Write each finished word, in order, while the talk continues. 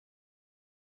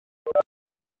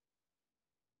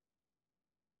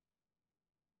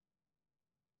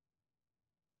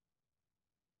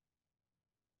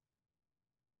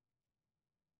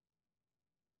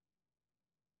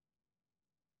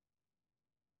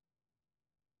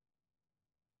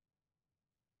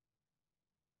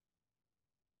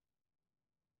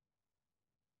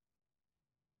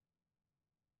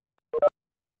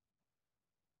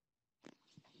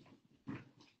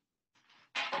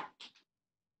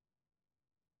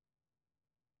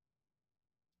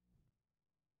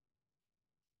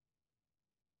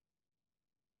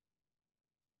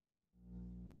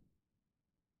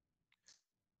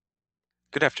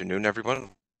Good afternoon,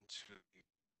 everyone.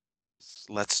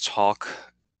 Let's Talk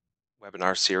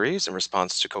webinar series in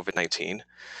response to COVID-19.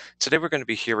 Today, we're going to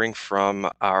be hearing from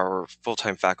our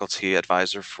full-time faculty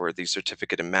advisor for the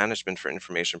Certificate in Management for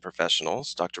Information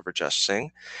Professionals, Dr. Rajesh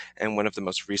Singh, and one of the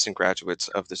most recent graduates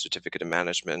of the Certificate in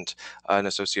Management, an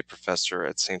associate professor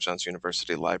at St. John's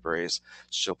University Libraries,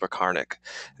 Shilpa Karnik.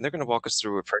 And they're going to walk us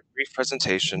through a brief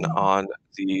presentation on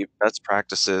the best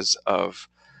practices of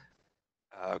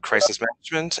crisis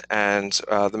management and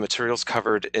the materials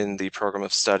covered in the program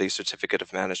of study Certificate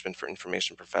of Management for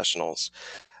Information Professionals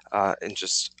in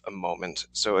just a moment.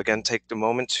 So again, take the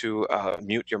moment to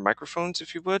mute your microphones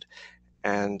if you would,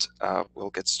 and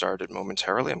we'll get started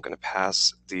momentarily. I'm going to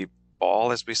pass the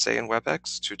ball, as we say in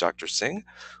WebEx, to Dr. Singh,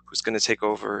 who's going to take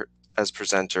over as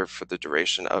presenter for the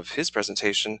duration of his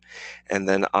presentation, and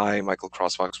then I, Michael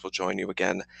Crosswalks, will join you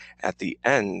again at the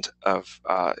end of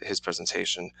his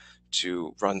presentation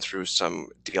to run through some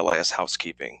DLIS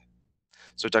housekeeping.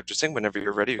 So Dr. Singh, whenever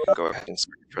you're ready, you can go ahead and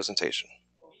start your presentation.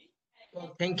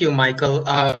 Well, thank you, Michael,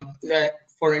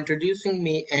 for introducing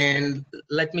me. And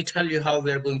let me tell you how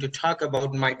we are going to talk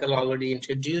about. Michael already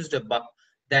introduced about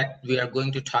that we are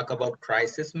going to talk about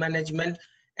crisis management.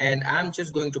 And I'm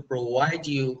just going to provide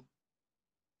you,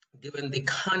 given the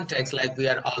context, like we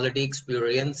are already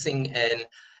experiencing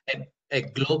a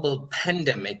global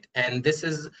pandemic. And this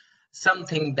is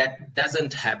something that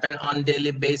doesn't happen on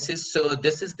daily basis. So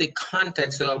this is the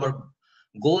context. So our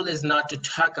goal is not to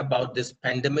talk about this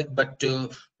pandemic, but to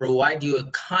provide you a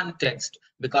context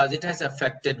because it has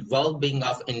affected well-being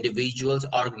of individuals,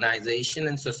 organization,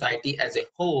 and society as a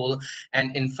whole.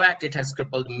 And in fact, it has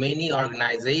crippled many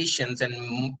organizations,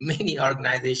 and many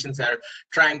organizations are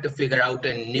trying to figure out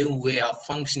a new way of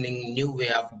functioning, new way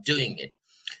of doing it.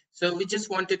 So we just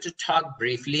wanted to talk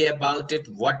briefly about it.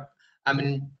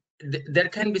 There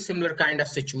can be similar kind of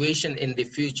situation in the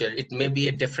future. It may be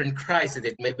a different crisis.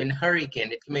 It may be a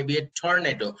hurricane. It may be a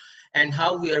tornado. And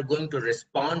how we are going to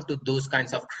respond to those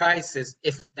kinds of crises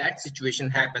if that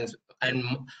situation happens. And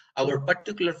our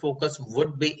particular focus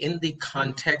would be in the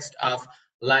context of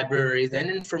libraries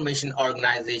and information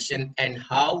organization and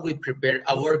how we prepare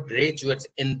our graduates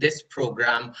in this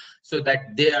program so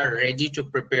that they are ready to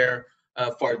prepare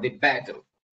for the battle.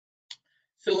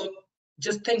 So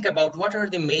just think about what are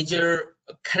the major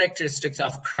characteristics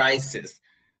of crisis.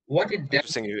 What it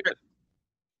does.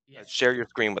 Share your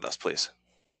screen with us, please.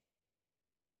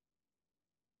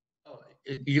 Oh,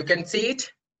 you can see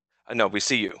it? No, we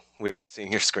see you. We're seeing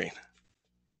your screen.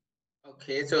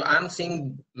 Okay, so I'm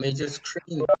seeing major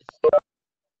screen.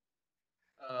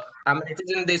 It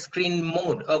is in the screen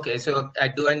mode. Okay, so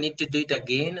do I need to do it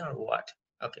again or what?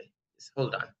 Okay, just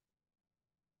hold on.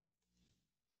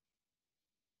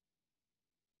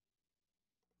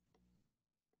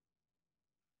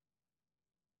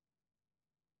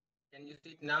 Can you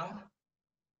see it now?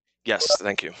 Yes,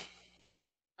 thank you.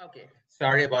 Okay,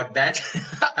 sorry about that.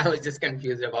 I was just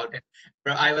confused about it.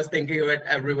 But I was thinking about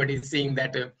everybody seeing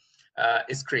that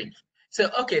screen. So,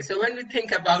 okay, so when we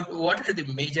think about what are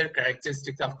the major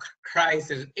characteristics of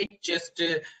crisis, it just,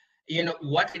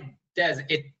 what it does,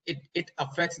 it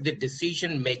affects the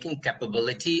decision-making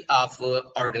capability of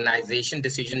organization,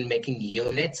 decision-making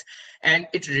units, and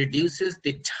it reduces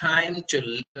the time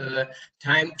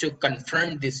to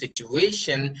confront the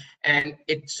situation, and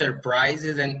it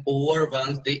surprises and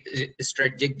overwhelms the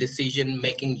strategic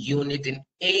decision-making unit in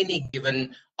any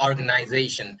given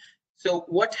organization. So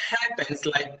what happens,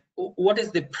 like, what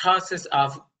is the process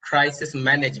of crisis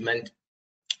management?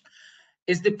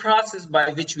 Is the process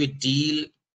by which we deal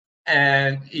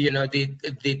and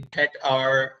the threat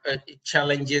or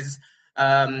challenges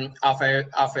of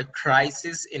a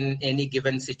crisis in any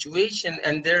given situation.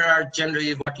 And there are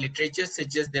generally what literature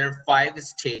suggests there are 5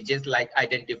 stages, like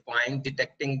identifying,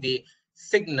 detecting the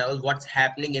signal, what's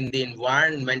happening in the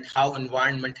environment, how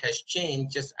environment has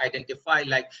changed, just identify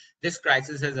like this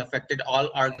crisis has affected all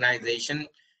organizations.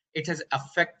 It has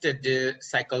affected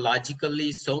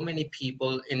psychologically so many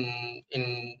people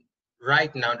in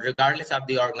right now, regardless of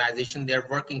the organization they're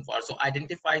working for. So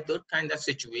identify those kinds of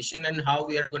situations and how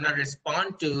we are going to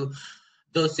respond to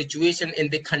those situations in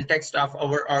the context of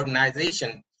our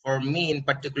organization. For me, in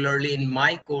particularly in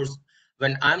my course,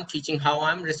 when I'm teaching, how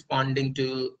I'm responding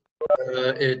to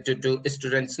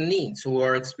students' needs who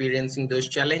are experiencing those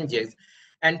challenges,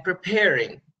 and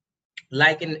preparing.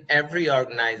 Like in every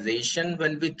organization,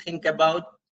 when we think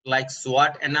about like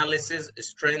SWOT analysis,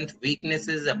 strength,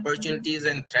 weaknesses, opportunities,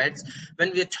 and threats,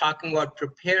 when we're talking about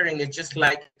preparing, it's just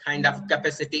like kind of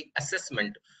capacity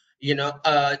assessment,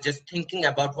 just thinking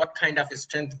about what kind of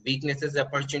strength, weaknesses,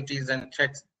 opportunities, and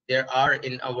threats there are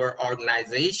in our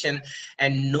organization,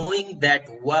 and knowing that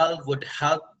well would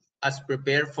help us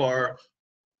prepare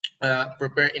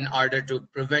in order to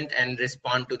prevent and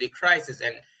respond to the crisis.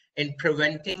 And in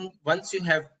preventing, once you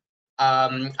have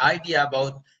idea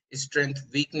about strength,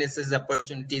 weaknesses,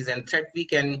 opportunities, and threat, we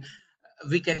can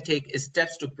take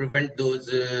steps to prevent those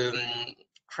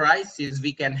crises.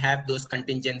 We can have those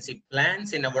contingency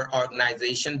plans in our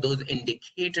organization, those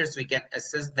indicators we can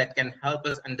assess that can help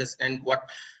us understand what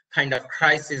kind of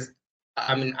crisis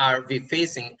are we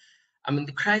facing.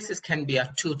 The crisis can be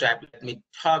of two types. Let me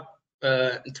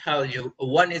tell you.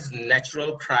 One is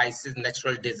natural crisis,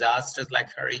 natural disasters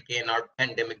like hurricane or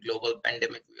pandemic, global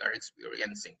pandemic we are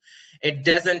experiencing. It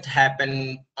doesn't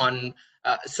happen on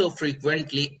so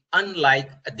frequently, unlike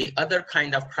the other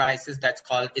kind of crisis that's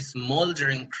called a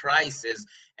smoldering crisis.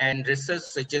 And research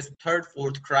suggests third,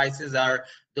 fourth crisis are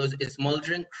those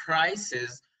smoldering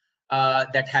crises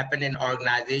that happen in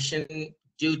organization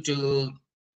due to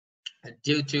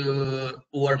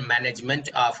poor management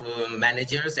of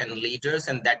managers and leaders,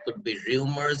 and that could be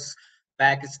rumors,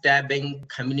 backstabbing,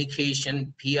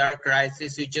 communication, PR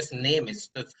crisis, you just name it.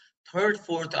 So third,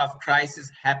 fourth of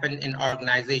crisis happen in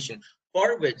organization,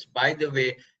 for which, by the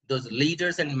way, those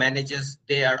leaders and managers,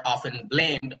 they are often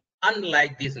blamed,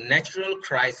 unlike these natural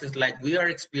crises like we are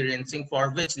experiencing,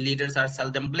 for which leaders are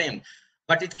seldom blamed.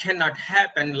 But it cannot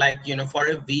happen like, for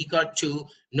a week or two,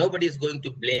 nobody is going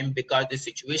to blame because the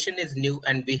situation is new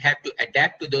and we have to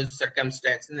adapt to those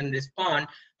circumstances and respond.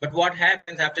 But what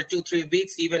happens after 2-3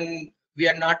 weeks, even we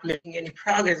are not making any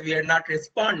progress, we are not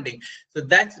responding. So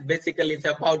that's basically, it's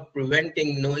about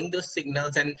preventing, knowing those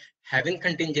signals and having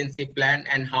contingency plan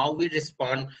and how we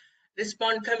respond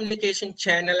communication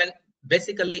channel, and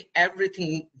basically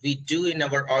everything we do in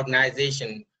our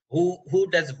organization, who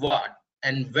does what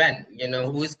and when,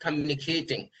 who is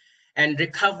communicating and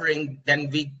recovering. Then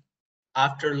we,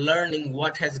 after learning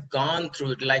what has gone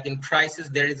through it, like in crisis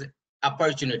there is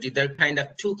opportunity, there are kind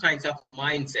of two kinds of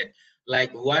mindset.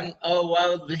 Like one, oh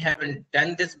well, we haven't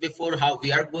done this before, how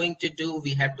we are going to do,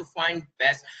 we have to find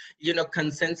best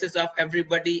consensus of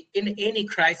everybody. In any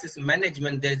crisis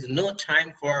management, there's no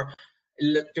time for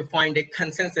to find a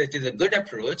consensus. It is a good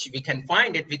approach, we can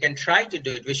find it, we can try to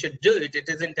do it, we should do it. It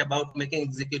isn't about making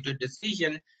executive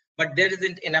decision, but there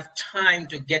isn't enough time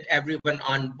to get everyone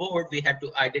on board. We have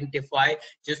to identify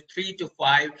just 3 to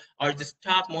 5 or just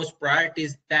top most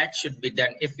priorities that should be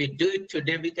done. If we do it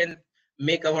today, we can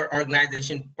make our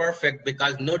organization perfect,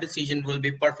 because no decision will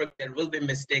be perfect, there will be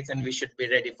mistakes, and we should be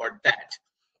ready for that.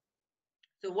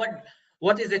 So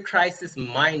what is a crisis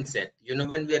mindset?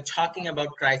 When we are talking about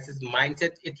crisis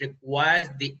mindset, it requires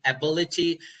the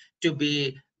ability to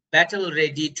be battle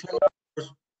ready 24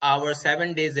 hours,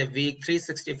 7 days a week,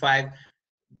 365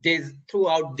 days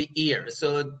throughout the year.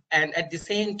 So, and at the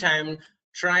same time,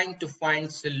 trying to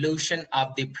find solution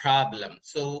of the problem.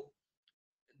 So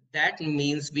that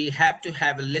means we have to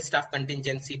have a list of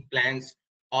contingency plans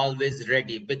always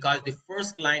ready, because the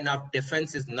first line of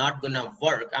defense is not going to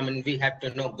work. We have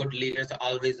to know, good leaders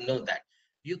always know that.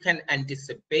 You can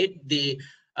anticipate the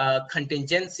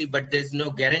contingency, but there's no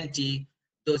guarantee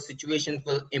those situations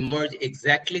will emerge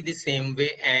exactly the same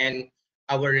way and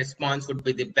our response would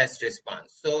be the best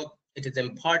response. So it is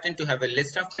important to have a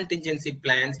list of contingency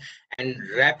plans and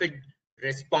rapid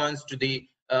response to the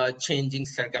changing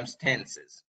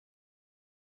circumstances.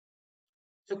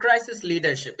 So crisis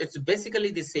leadership, it's basically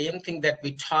the same thing that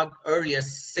we talked earlier,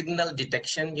 signal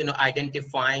detection,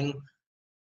 identifying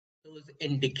those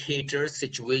indicators,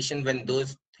 situation when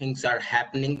those things are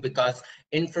happening, because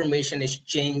information is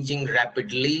changing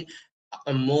rapidly.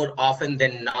 More often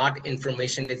than not,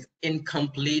 information is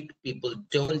incomplete. People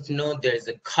don't know, there's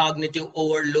a cognitive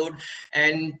overload,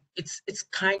 and it's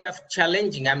kind of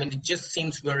challenging. It just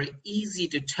seems very easy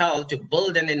to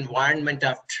build an environment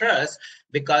of trust,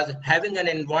 because having an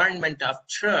environment of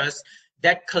trust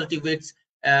that cultivates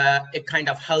a kind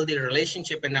of healthy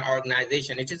relationship in an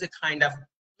organization. It is a kind of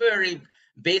very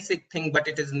basic thing, but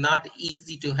it is not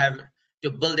easy to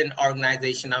build an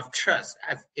organization of trust.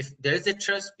 If there is a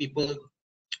trust, people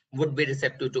would be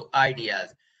receptive to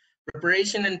ideas.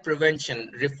 Preparation and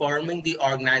prevention, reforming the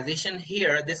organization.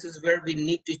 Here, this is where we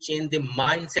need to change the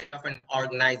mindset of an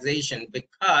organization,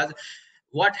 because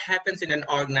what happens in an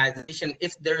organization,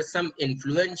 if there are some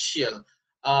influential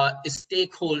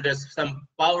stakeholders, some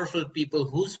powerful people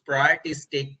whose priorities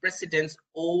take precedence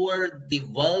over the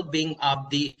well-being of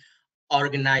the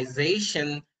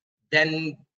organization,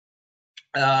 then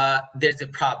there's a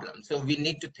problem. So we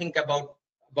need to think about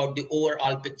the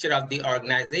overall picture of the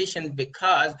organization,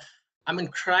 because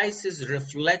crisis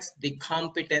reflects the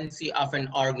competency of an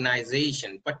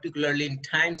organization, particularly in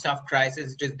times of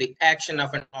crisis. It is the action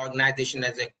of an organization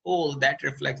as a whole that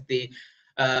reflects the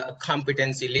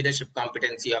competency, leadership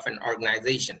competency of an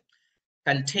organization.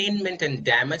 Containment and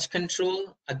damage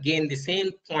control, again, the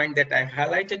same point that I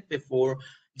highlighted before,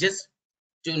 just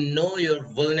to know your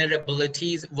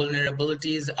vulnerabilities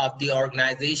of the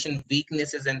organization,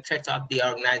 weaknesses and threats of the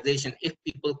organization. If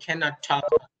people cannot talk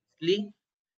honestly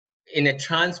in a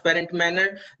transparent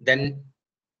manner, then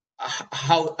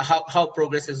how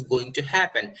progress is going to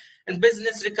happen. And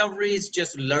business recovery is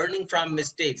just learning from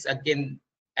mistakes. Again,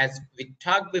 as we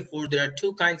talked before, there are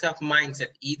two kinds of mindset.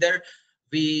 Either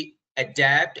we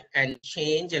adapt and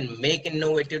change and make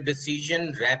innovative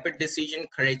decision, rapid decision,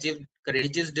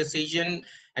 courageous decision,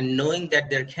 and knowing that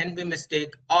there can be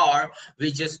mistake, or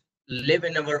we just live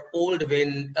in our old way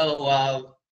and, oh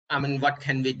well, what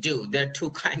can we do? There are two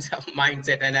kinds of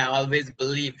mindset, and I always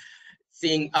believe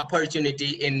seeing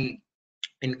opportunity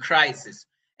in crisis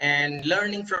and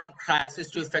learning from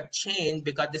crisis to effect change,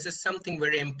 because this is something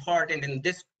very important in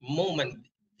this moment.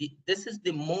 This is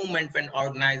the moment when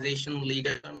organization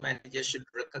leaders or managers should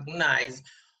recognize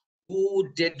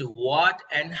who did what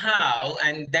and how,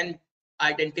 and then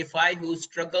identify who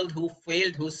struggled, who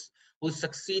failed, who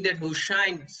succeeded, who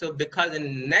shined. So because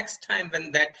in next time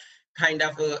when that kind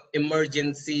of a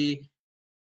emergency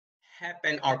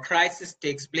happen or crisis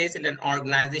takes place in an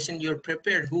organization, you're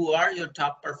prepared. Who are your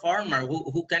top performer?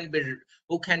 Who can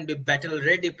be battle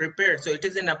ready, prepared? So it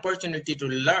is an opportunity to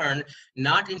learn,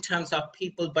 not in terms of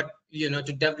people, but to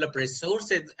develop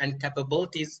resources and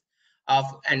capabilities of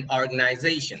an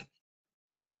organization.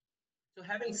 So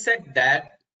having said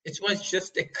that, it was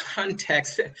just a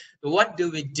context. What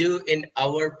do we do in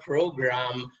our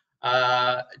program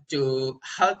to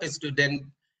help a student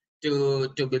to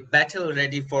be battle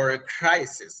ready for a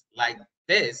crisis like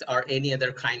this or any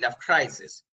other kind of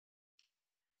crisis?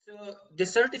 So the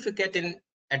certificate in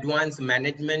advanced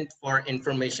management for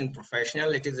information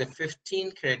professional, it is a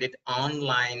 15 credit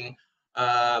online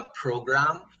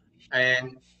program,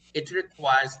 and it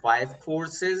requires 5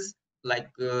 courses like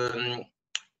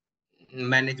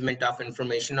management of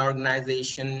information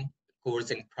organization,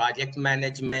 course in project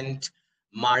management,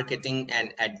 marketing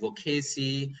and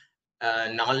advocacy,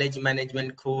 knowledge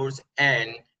management course,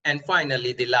 and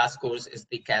finally the last course is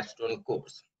the capstone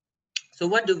course. So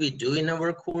what do we do in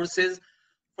our courses?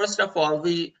 First of all,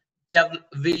 we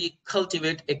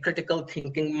cultivate a critical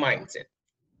thinking mindset.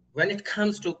 When it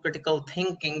comes to critical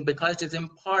thinking, because it is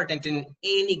important in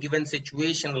any given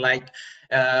situation like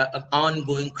an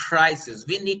ongoing crisis,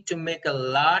 we need to make a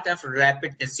lot of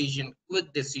rapid decision,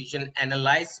 quick decision,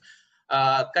 analyze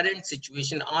current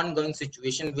situation, ongoing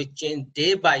situation, which change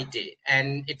day by day,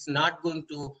 and it's not going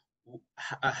to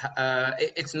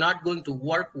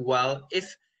work well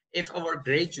if our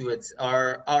graduates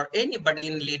or anybody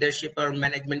in leadership or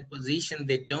management position,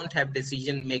 they don't have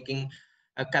decision making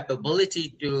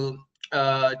capability to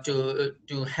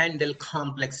handle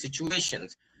complex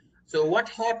situations. So what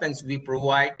happens, we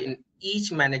provide in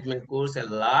each management course a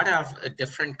lot of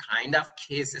different kind of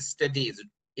case studies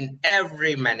in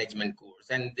every management course,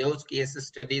 and those case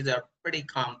studies are pretty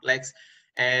complex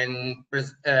and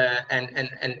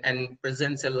and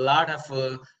presents a lot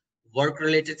of work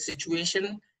related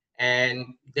situation.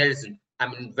 And there's,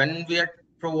 when we are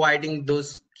providing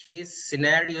those case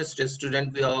scenarios to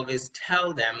students, we always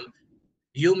tell them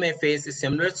you may face a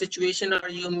similar situation or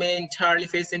you may entirely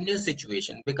face a new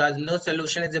situation, because no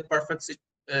solution is a perfect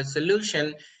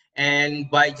solution. And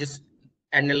by just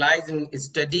analyzing,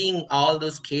 studying all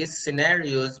those case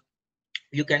scenarios,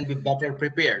 you can be better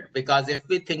prepared. Because if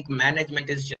we think management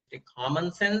is just a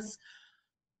common sense,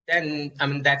 then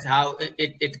that's how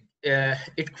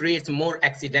it creates more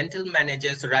accidental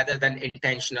managers rather than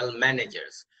intentional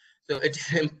managers. So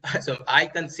so I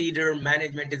consider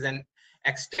management is an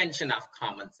extension of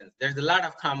common sense. There's a lot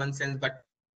of common sense, but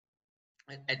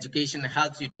education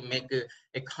helps you to make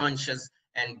a conscious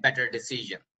and better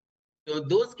decision. So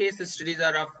those case studies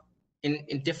are of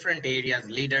in different areas: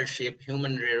 leadership,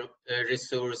 human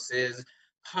resources,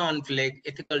 conflict,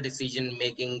 ethical decision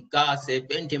making,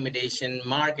 gossip, intimidation,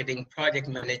 marketing, project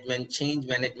management, change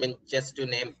management, just to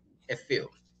name a few.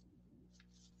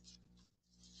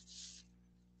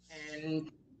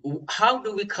 And how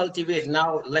do we cultivate?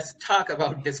 Now let's talk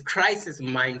about this crisis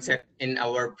mindset in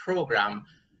our program.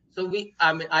 So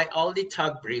I already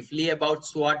talked briefly about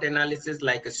SWOT analysis,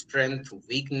 like strength,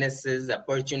 weaknesses,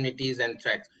 opportunities, and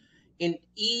threats. In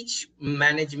each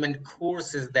management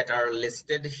courses that are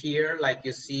listed here, like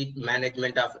you see,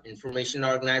 management of information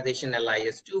organization,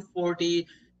 LIS 240,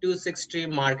 260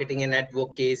 marketing and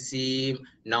advocacy,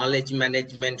 knowledge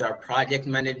management or project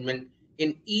management.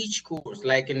 In each course,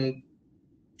 like in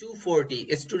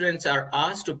 240, students are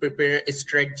asked to prepare a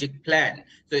strategic plan.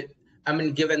 So, I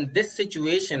mean, given this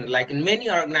situation, like in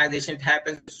many organizations, it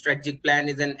happens, strategic plan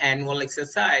is an annual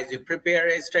exercise. You prepare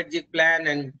a strategic plan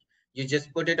and you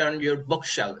just put it on your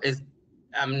bookshelf.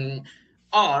 Um,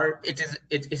 or it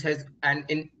has, and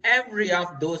in every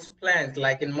of those plans,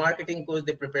 like in marketing course,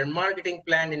 they prepare marketing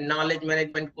plan. In knowledge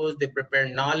management course, they prepare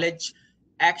knowledge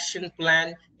action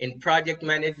plan. In project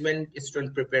management,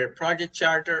 students prepare project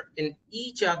charter. In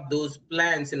each of those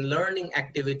plans and learning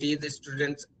activities, the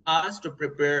students asked to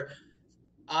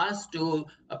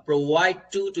provide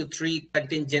 2 to 3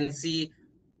 contingency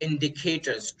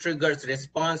indicators, triggers,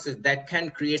 responses that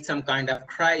can create some kind of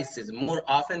crisis. More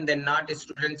often than not,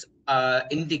 students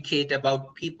indicate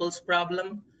about people's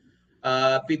problem,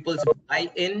 people's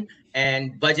buy-in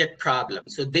and budget problem.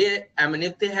 So they, I mean,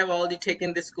 if they have already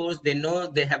taken this course, they know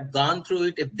they have gone through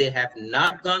it. If they have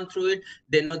not gone through it,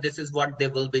 they know this is what they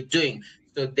will be doing.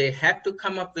 So they have to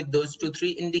come up with those 2,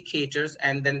 3 indicators,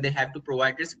 and then they have to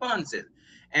provide responses.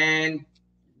 And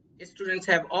students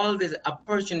have always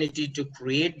opportunity to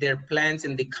create their plans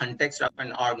in the context of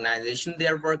an organization they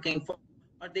are working for,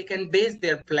 or they can base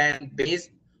their plan based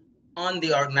on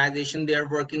the organization they're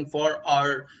working for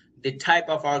or the type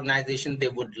of organization they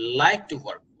would like to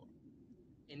work for.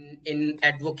 In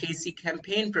advocacy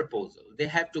campaign proposal, they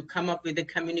have to come up with a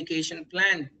communication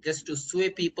plan just to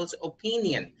sway people's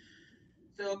opinion.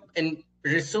 So in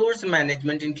resource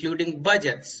management, including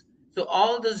budgets, so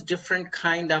all those different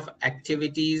kind of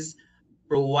activities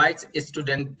provides a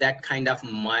student that kind of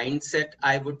mindset,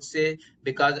 I would say,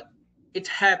 because it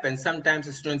happens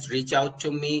sometimes students reach out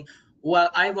to me, well,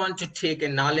 I want to take a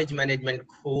knowledge management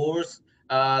course.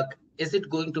 Is it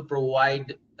going to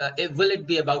provide, will it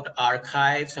be about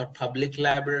archives or public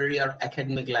library or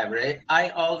academic library? I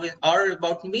always, or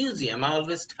about museum, I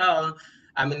always tell,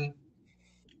 I mean,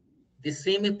 the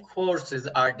same courses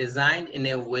are designed in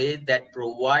a way that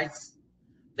provides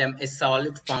them a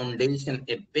solid foundation,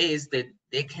 a base that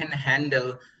they can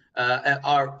handle,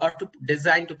 or to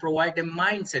design to provide a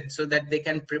mindset so that they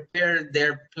can prepare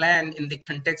their plan in the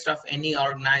context of any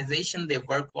organization they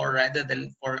work for, rather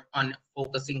than for on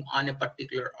focusing on a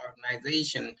particular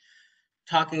organization.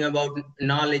 Talking about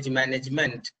knowledge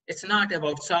management, it's not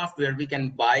about software. We can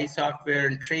buy software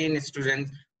and train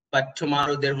students, but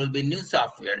tomorrow there will be new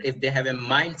software. If they have a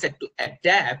mindset to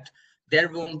adapt, there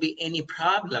won't be any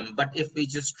problem. But if we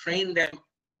just train them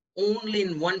only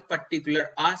in one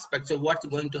particular aspect, so what's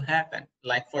going to happen?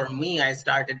 Like for me, I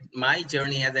started my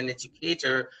journey as an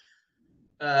educator,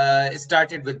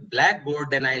 started with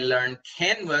Blackboard, then I learned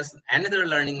Canvas, another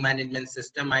learning management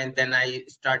system, and then I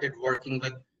started working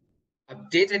with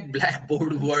updated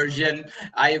Blackboard version.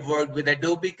 I worked with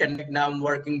Adobe Connect. Now I'm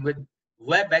working with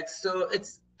WebEx. So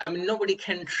it's, I mean, nobody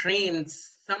can train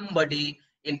somebody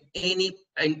in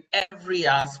every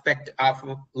aspect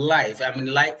of life. I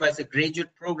mean, likewise, a graduate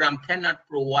program cannot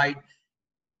provide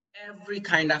every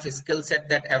kind of skill set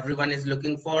that everyone is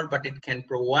looking for, but it can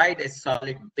provide a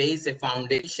solid base, a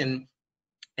foundation,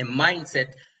 a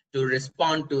mindset to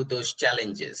respond to those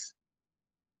challenges.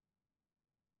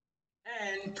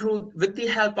 And through, with the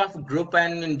help of group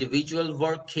and individual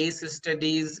work, case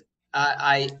studies,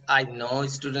 I know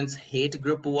students hate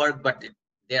group work, but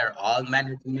they are all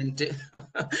management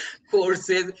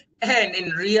courses. And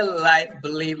in real life,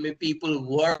 believe me, people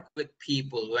work with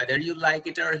people, whether you like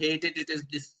it or hate it. It is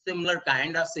this similar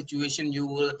kind of situation you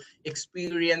will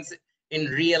experience in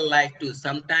real life too.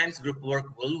 Sometimes group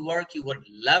work will work, you would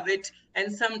love it,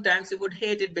 and sometimes you would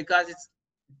hate it because it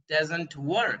doesn't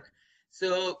work.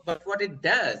 So, but what it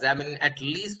does, I mean, at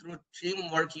least through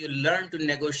teamwork, you learn to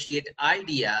negotiate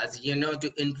ideas, you know, to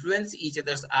influence each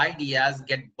other's ideas,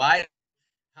 get by,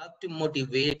 help to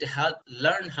motivate, help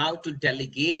learn how to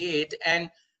delegate. And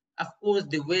of course,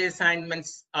 the way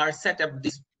assignments are set up,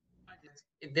 these projects,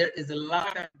 there is a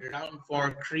lot of ground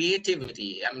for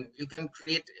creativity. I mean, you can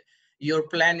create your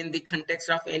plan in the context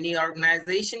of any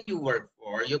organization you work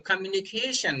for, your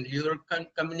communication, you're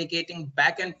communicating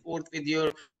back and forth with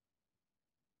your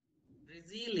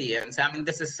resilience. I mean,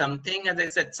 this is something, as I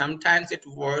said, sometimes it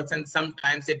works and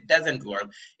sometimes it doesn't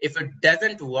work. If it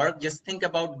doesn't work, just think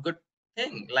about good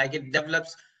thing, like it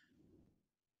develops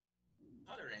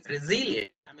tolerance, resilience.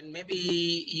 I mean,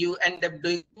 maybe you end up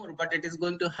doing more, but it is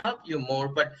going to help you more.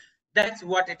 But that's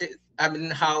what it is. I mean,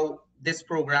 how this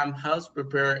program helps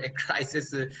prepare a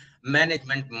crisis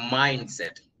management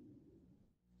mindset.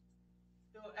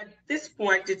 So at this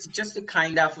point, it's just a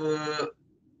kind of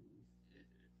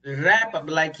wrap up,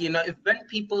 like, if when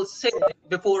people say,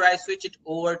 before I switch it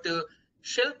over to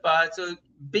Shilpa, so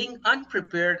being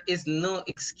unprepared is no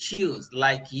excuse.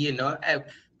 Like, a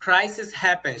crisis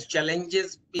happens,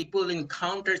 challenges, people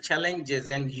encounter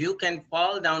challenges, and you can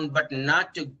fall down, but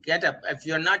not to get up. If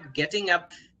you're not getting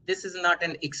up, this is not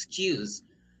an excuse.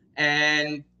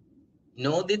 And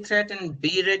know the threat and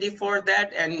be ready for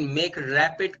that, and make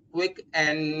rapid, quick,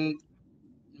 and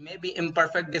maybe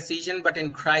imperfect decision, but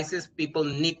in crisis people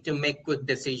need to make quick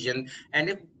decision. And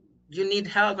if you need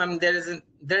help, I mean, there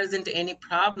isn't any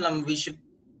problem. We should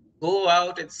go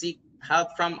out and seek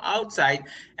help from outside,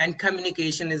 and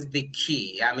communication is the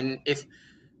key. I mean, if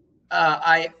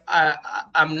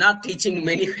I'm not teaching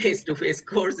many face-to-face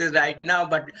courses right now,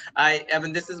 but I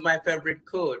mean, this is my favorite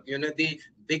quote. The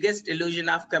biggest illusion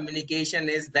of communication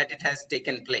is that it has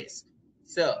taken place.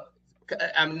 So,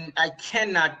 I mean, I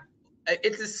cannot.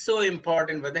 It is so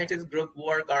important, whether it is group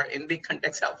work or in the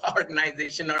context of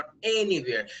organization or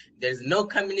anywhere. There's no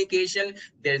communication,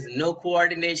 there's no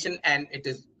coordination, and it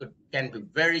can be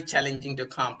very challenging to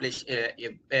accomplish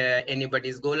if,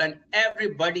 anybody's goal. And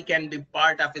everybody can be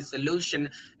part of a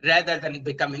solution rather than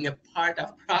becoming a part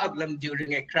of problem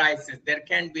during a crisis. There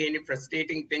can't be any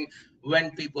frustrating thing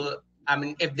when people, I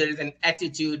mean, if there is an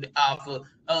attitude of,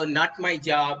 oh, not my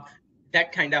job,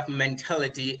 that kind of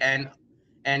mentality. And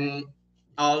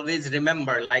always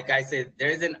remember, like I said, there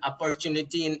is an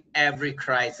opportunity in every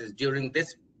crisis. During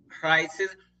this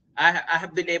crisis, I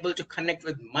have been able to connect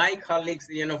with my colleagues,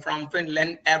 from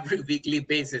Finland every weekly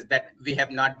basis, that we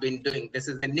have not been doing. This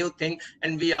is a new thing,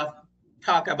 and we have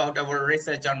talk about our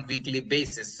research on weekly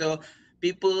basis. So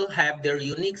people have their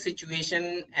unique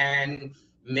situation, and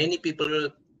many people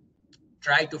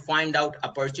try to find out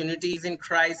opportunities in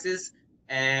crisis,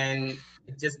 and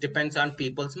it just depends on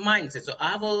people's mindset. So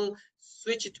I will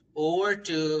switch it over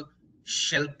to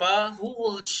Shilpa, who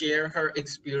will share her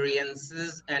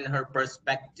experiences and her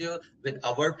perspective with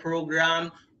our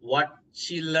program, what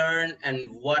she learned, and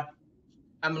what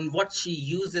she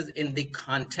uses in the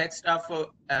context of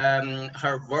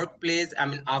her workplace. I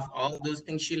mean, of all those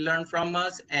things she learned from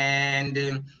us.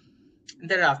 And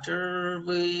thereafter,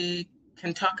 we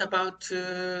can talk about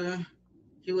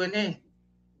Q&A.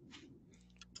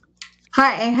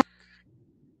 Hi.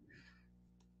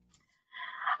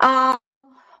 Uh,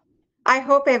 I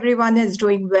hope everyone is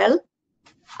doing well.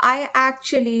 I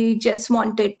actually just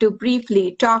wanted to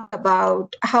briefly talk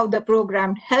about how the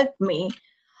program helped me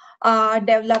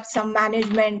develop some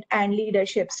management and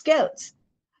leadership skills.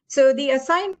 So the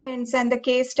assignments and the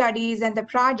case studies and the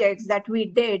projects that we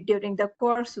did during the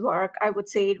coursework, I would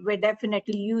say were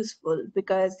definitely useful,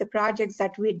 because the projects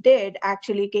that we did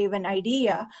actually gave an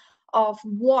idea of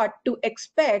what to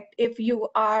expect if you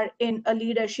are in a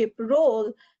leadership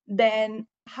role. Then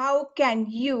how can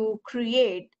you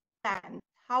create plans?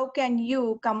 How can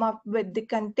you come up with the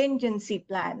contingency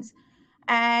plans?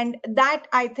 And that,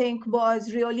 I think,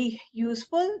 was really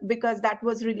useful because that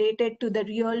was related to the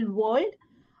real world.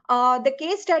 The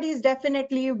case studies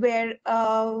definitely were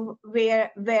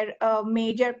a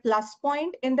major plus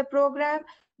point in the program,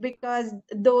 because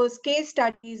those case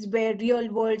studies were real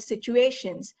world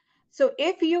situations. So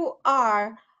if you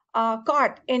are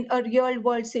caught in a real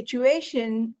world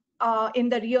situation in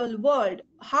the real world,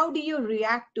 how do you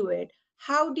react to it?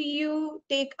 How do you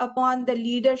take upon the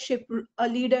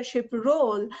leadership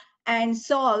role and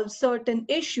solve certain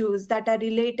issues that are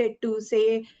related to,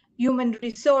 say, human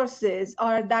resources,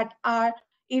 or that are,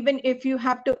 even if you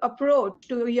have to approach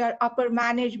to your upper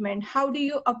management, how do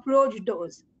you approach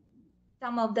those?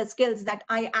 Some of the skills that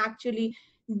I actually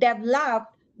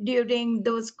developed during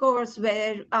those course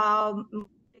were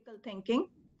critical thinking,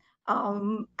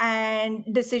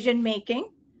 and decision making.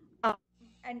 Um,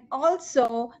 and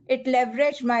also, it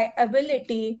leveraged my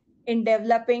ability in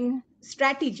developing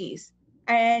strategies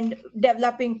and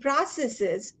developing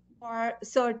processes for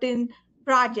certain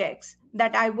projects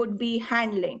that I would be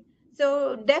handling.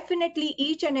 So, definitely,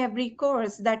 each and every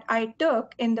course that I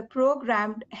took in the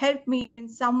program helped me in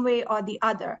some way or the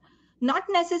other. Not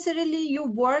necessarily you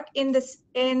work in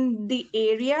the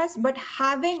areas, but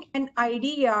having an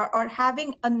idea or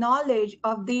having a knowledge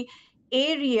of the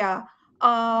area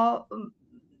uh,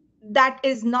 that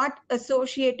is not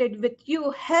associated with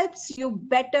you helps you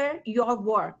better your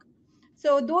work.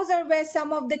 So those are where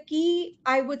some of the key,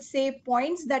 I would say,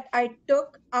 points that I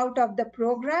took out of the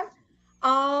program.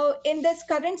 In this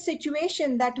current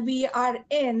situation that we are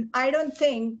in, I don't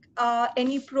think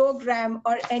any program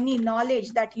or any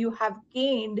knowledge that you have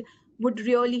gained would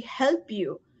really help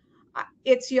you.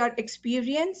 It's your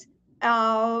experience,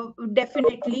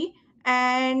 definitely.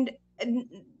 And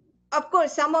of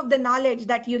course, some of the knowledge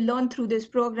that you learn through these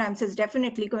programs is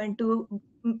definitely going to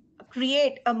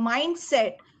create a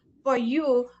mindset for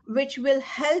you, which will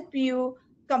help you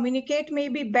communicate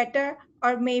maybe better,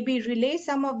 or maybe relay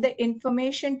some of the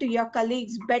information to your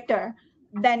colleagues better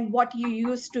than what you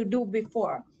used to do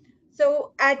before.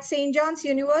 So at St. John's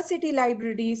University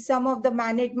Library, some of the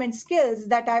management skills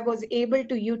that I was able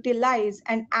to utilize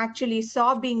and actually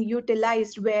saw being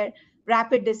utilized were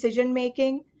rapid decision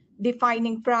making,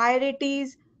 defining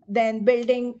priorities, then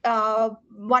building.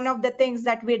 One of the things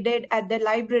that we did at the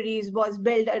libraries was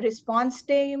build a response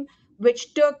team,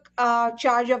 which took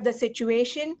charge of the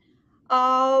situation,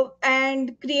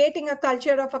 and creating a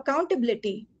culture of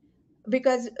accountability.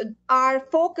 Because our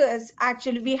focus,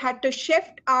 actually, we had to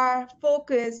shift our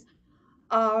focus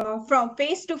from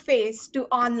face to face to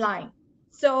online.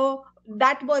 So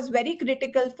that was very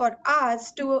critical for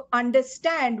us to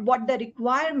understand what the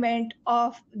requirement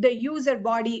of the user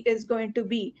body is going to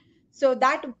be. So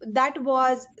that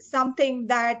was something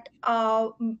that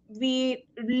we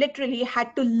literally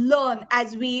had to learn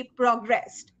as we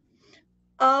progressed.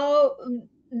 uh,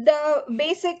 the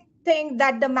basic thing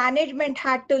that the management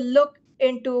had to look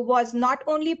into was not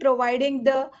only providing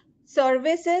the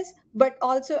services, but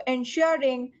also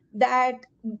ensuring that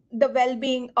the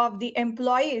well-being of the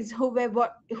employees who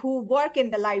work in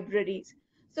the libraries.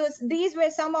 So these were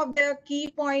some of the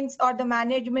key points or the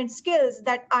management skills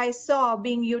that I saw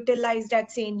being utilized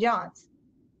at St. John's.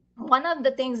 One of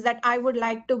the things that I would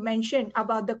like to mention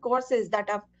about the courses that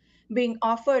are being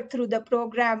offered through the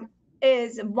program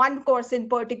is one course in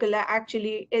particular,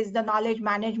 actually, is the knowledge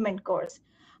management course.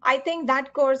 I think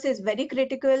that course is very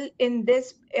critical in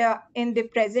the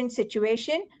present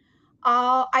situation.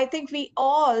 I think we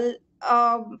all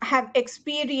have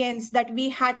experienced that we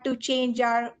had to change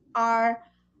our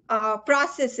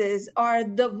processes or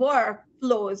the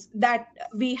workflows that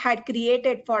we had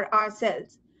created for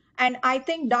ourselves. And I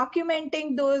think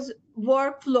documenting those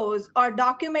workflows or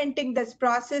documenting these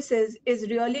processes is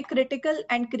really critical,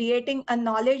 and creating a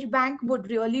knowledge bank would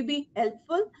really be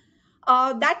helpful.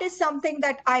 That is something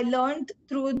that I learned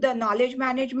through the knowledge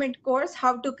management course,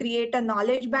 how to create a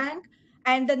knowledge bank.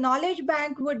 And the knowledge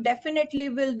bank would definitely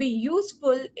will be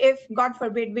useful if, God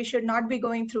forbid, we should not be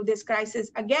going through this crisis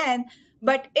again.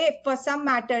 But if for some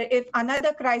matter, if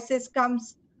another crisis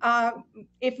comes,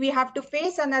 if we have to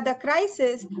face another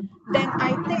crisis, then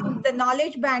I think the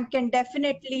knowledge bank can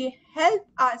definitely help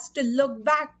us to look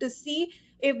back to see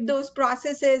if those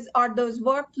processes or those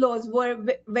workflows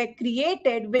were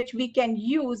created, which we can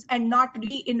use and not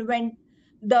reinvent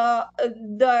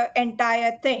the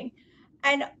entire thing.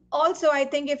 And also, I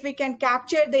think if we can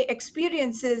capture the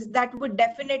experiences, that would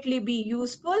definitely be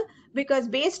useful, because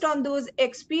based on those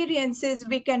experiences,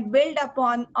 we can build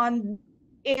upon on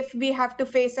if we have to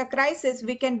face a crisis,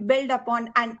 we can build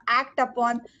upon and act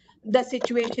upon the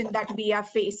situation that we are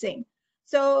facing.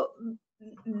 So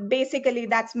basically,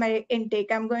 that's my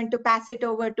intake. I'm going to pass it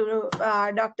over to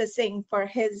Dr. Singh for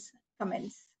his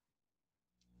comments.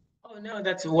 Oh no,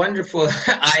 that's wonderful.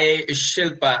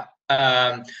 Shilpa,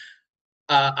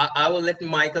 I will let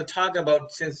Michael talk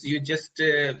about, since you just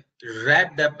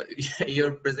wrapped up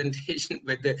your presentation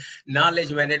with the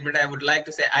knowledge management. I would like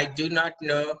to say I do not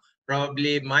know.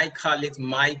 Probably my colleagues,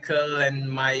 Michael and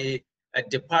my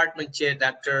department chair,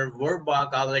 Dr.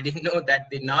 Werbach, already know that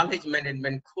the knowledge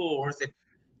management course, it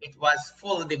was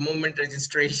full the moment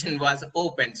registration was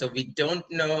open. So we don't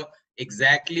know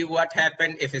exactly what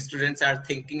happened. If students are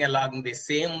thinking along the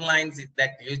same lines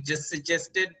that you just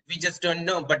suggested, we just don't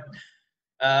know. But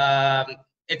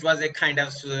it was a kind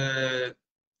of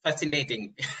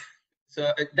fascinating.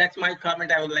 So that's my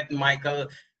comment. I will let Michael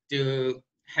to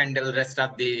handle the rest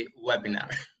of the webinar.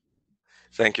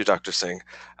 Thank you, Dr. Singh.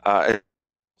 Also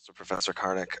Professor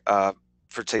Karnik,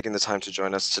 for taking the time to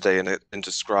join us today and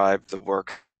describe the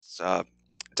work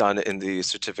done in the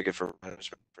Certificate for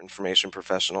Management for Information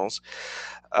Professionals.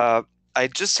 I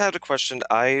just had a question.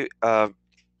 I'm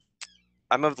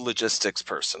a logistics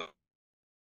person.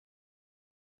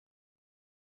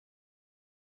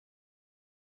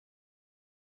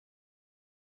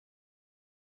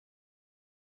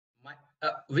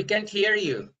 We can't hear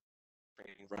you.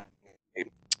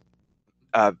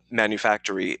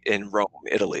 Manufactory in Rome,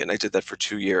 Italy, and I did that for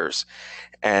 2 years.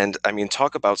 And I mean,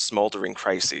 talk about smoldering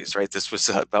crises, right? This was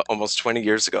about almost 20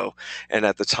 years ago, and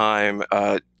at the time,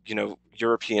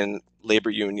 European labor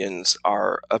unions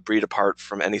are a breed apart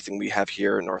from anything we have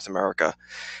here in North America.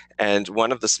 And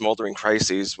one of the smoldering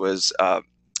crises was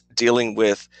dealing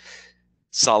with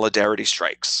solidarity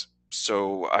strikes.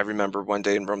 So I remember one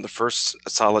day in Rome, the first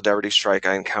solidarity strike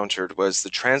I encountered was the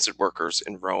transit workers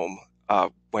in Rome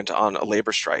went on a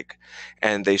labor strike,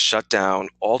 and they shut down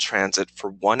all transit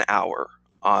for 1 hour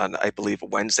on, I believe, a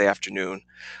Wednesday afternoon,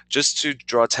 just to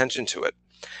draw attention to it.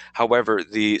 However,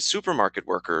 the supermarket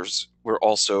workers were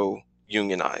also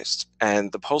unionized,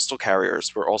 and the postal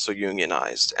carriers were also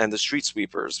unionized, and the street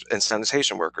sweepers and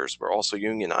sanitation workers were also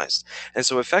unionized. And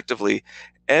so effectively,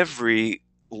 every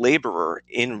laborer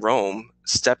in Rome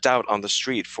stepped out on the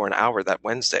street for an hour that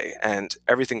Wednesday, and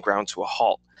everything ground to a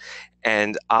halt.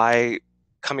 And I,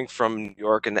 coming from New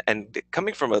York and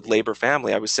coming from a labor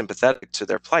family, I was sympathetic to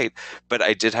their plight, but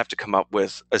I did have to come up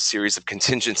with a series of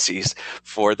contingencies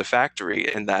for the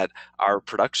factory, in that our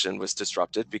production was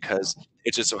disrupted because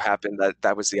it just so happened that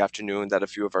that was the afternoon that a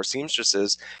few of our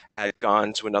seamstresses had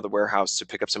gone to another warehouse to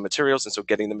pick up some materials. And so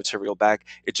getting the material back,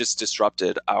 it just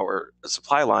disrupted our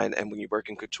supply line. And when you work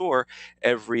in couture,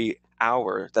 every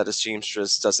hour that a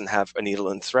seamstress doesn't have a needle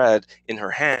and thread in her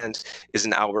hand is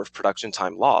an hour of production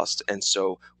time lost. And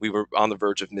so we were on the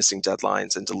verge of missing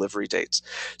deadlines and delivery dates.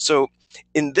 So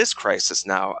in this crisis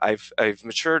now, I've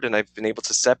matured, and I've been able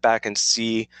to step back and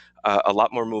see a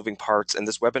lot more moving parts. And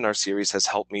this webinar series has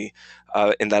helped me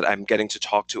in that I'm getting to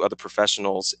talk to other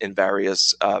professionals in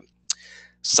various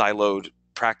siloed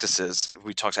practices.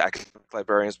 We talk to academic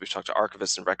librarians, we've talked to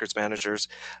archivists and records managers.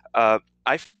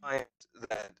 I find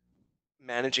that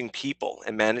managing people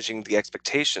and managing the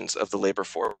expectations of the labor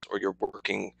force or your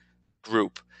working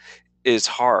group is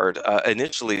hard.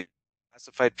 Initially,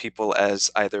 classified people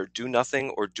as either do nothing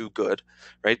or do good,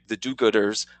 right? The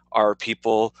do-gooders are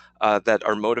people that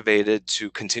are motivated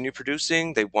to continue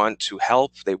producing. They want to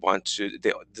help. They want to,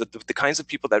 the kinds of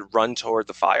people that run toward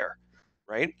the fire,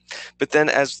 right? But then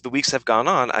as the weeks have gone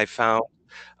on, I found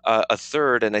a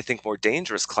third and I think more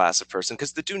dangerous class of person,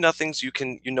 because the do-nothings, you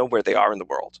know where they are in the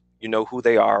world. You know who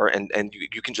they are, and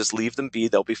you can just leave them be.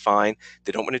 They'll be fine.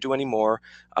 They don't want to do any more.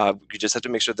 You just have to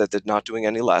make sure that they're not doing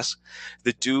any less.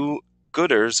 The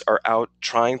do-gooders are out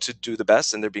trying to do the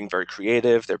best, and they're being very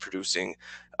creative. They're producing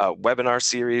webinar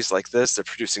series like this. They're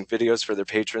producing videos for their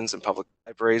patrons in public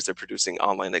libraries. They're producing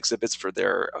online exhibits for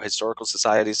their historical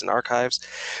societies and archives.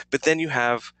 But then you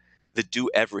have the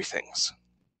do-everythings.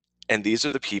 And these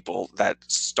are the people that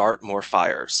start more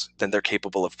fires than they're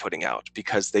capable of putting out,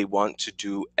 because they want to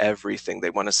do everything. They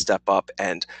want to step up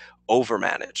and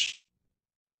overmanage.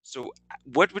 So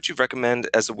what would you recommend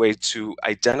as a way to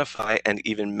identify and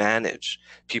even manage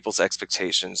people's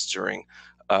expectations during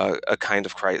a kind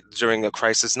of during a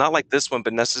crisis, not like this one,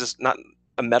 but not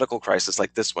a medical crisis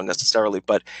like this one necessarily,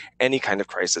 but any kind of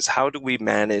crisis? How do we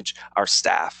manage our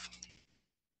staff?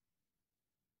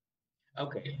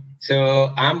 Okay,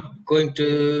 so I'm going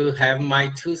to have my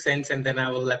 2 cents, and then I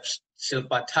will let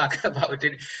Shilpa talk about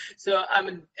it. So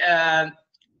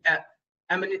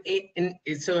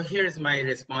so here's my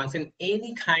response. In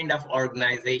any kind of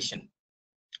organization,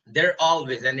 there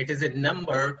always, and it is a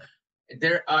number,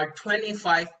 there are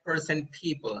 25%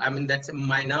 people. I mean, that's a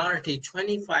minority.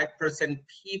 25%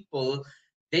 people.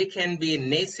 They can be a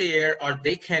naysayer, or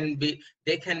they can be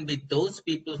those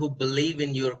people who believe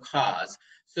in your cause.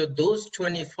 So those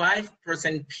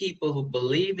 25% people who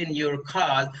believe in your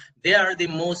cause, they are the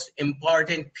most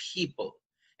important people.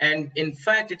 And in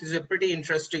fact, it is a pretty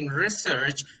interesting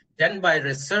research done by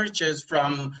researchers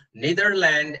from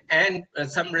Netherlands and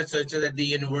some researchers at the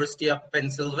University of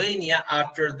Pennsylvania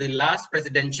after the last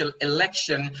presidential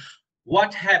election.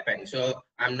 What happened? So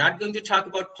I'm not going to talk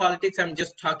about politics. I'm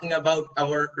just talking about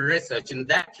our research. In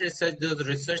that research, those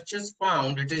researchers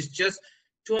found it is just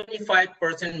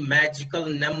 25% magical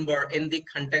number in the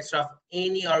context of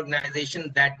any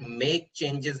organization that make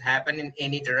changes happen in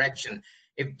any direction.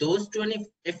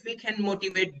 If we can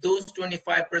motivate those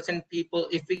 25% people,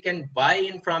 if we can buy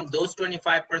in from those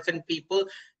 25% people,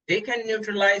 they can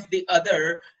neutralize the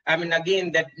other. I mean,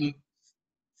 again, that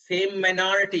same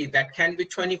minority that can be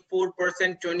 24%,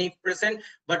 20%,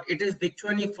 but it is the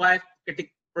 25%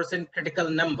 critical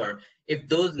number. If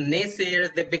those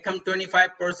naysayers, they become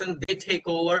 25%, they take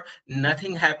over,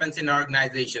 nothing happens in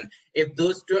organization. If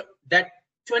that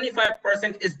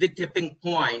 25% is the tipping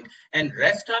point, and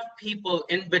rest of people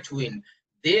in between,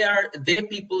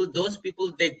 those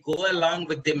people, they go along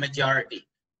with the majority.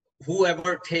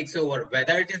 Whoever takes over,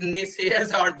 whether it is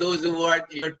naysayers or those who are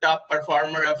your top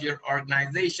performer of your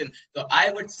organization. So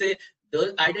I would say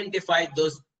identify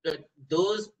those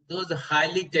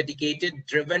highly dedicated,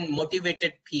 driven,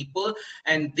 motivated people,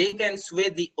 and they can sway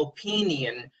the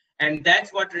opinion. And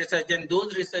that's what research, and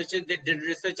those researchers, they did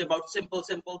research about simple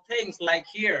things like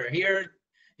here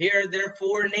Here there are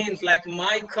 4 names like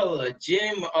Michael,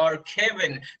 Jim, or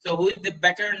Kevin. So who is the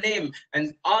better name?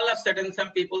 And all of a sudden,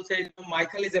 some people say no,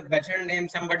 Michael is a better name.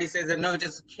 Somebody says no, it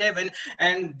is Kevin.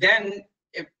 And then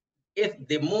if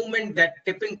the moment that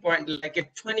tipping point, like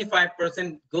if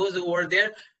 25% goes over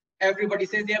there, everybody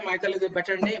says, yeah, Michael is a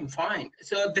better name, fine.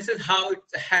 So this is how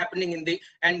it's happening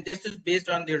and this is based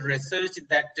on the research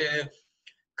that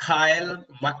Kyle,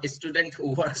 my student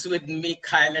who works with me,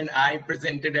 Kyle and I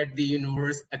presented at the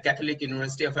Catholic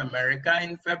University of America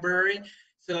in February.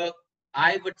 So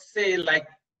I would say, like,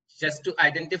 just to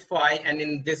identify, and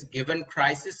in this given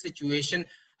crisis situation,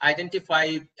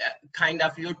 identify kind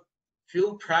of your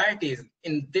few priorities.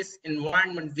 In this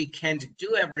environment, we can't do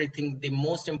everything, the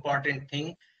most important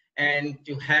thing, and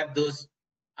to have those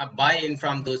buy-in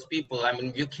from those people. I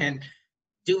mean, you can't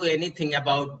do anything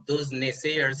about those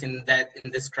naysayers in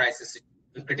this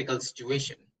critical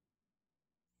situation.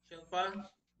 Shilpa, do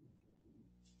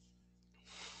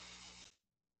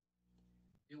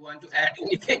you want to add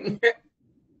anything?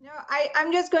 No,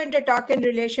 I'm just going to talk in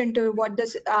relation to what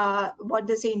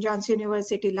the St. John's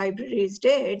University libraries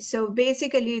did. So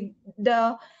basically,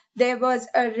 there was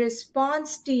a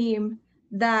response team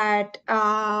that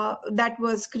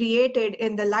was created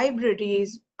in the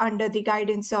libraries under the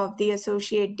guidance of the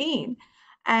associate dean,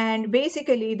 and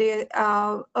basically,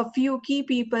 a few key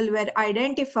people were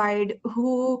identified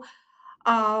who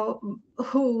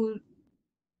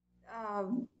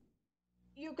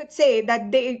you could say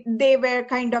that they were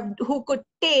kind of who could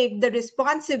take the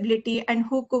responsibility and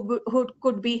who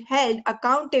could be held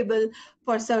accountable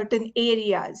for certain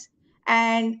areas,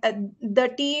 and the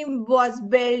team was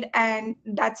built, and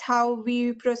that's how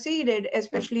we proceeded,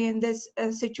 especially in this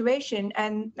situation,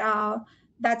 and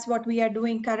that's what we are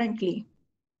doing currently.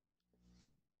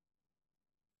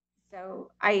 So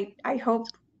I hope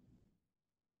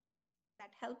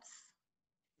that helps.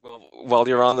 Well, while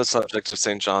you're on the subject of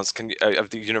St. John's, of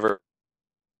the university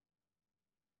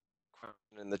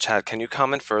in the chat, can you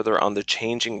comment further on the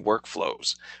changing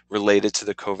workflows related to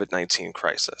the COVID-19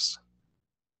 crisis?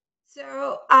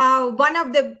 So one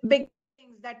of the big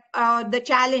things that the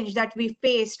challenge that we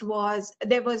faced was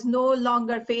there was no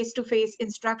longer face-to-face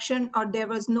instruction, or there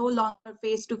was no longer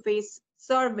face-to-face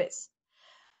service.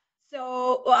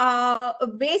 So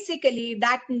basically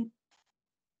that,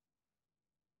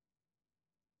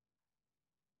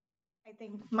 I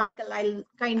think, Michael, I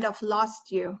kind of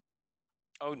lost you.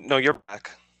 Oh, no, you're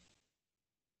back.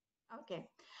 Okay.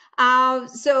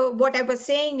 So what I was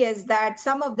saying is that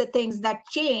some of the things that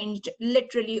changed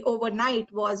literally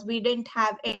overnight was we didn't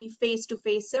have any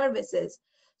face-to-face services.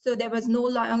 So there was no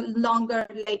longer,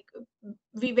 like,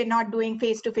 we were not doing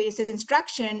face-to-face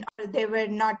instruction, or there were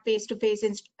not face-to-face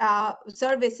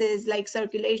services like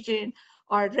circulation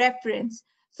or reference.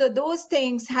 So those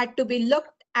things had to be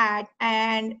looked at,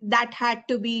 and that had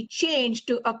to be changed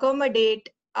to accommodate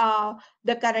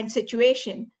the current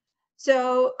situation.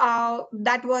 So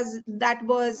that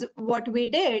was what we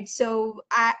did. So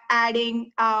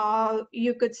adding,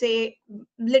 you could say,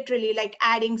 literally like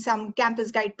adding some campus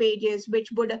guide pages,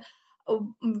 which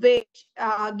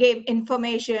gave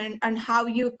information on how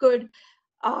you could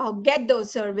get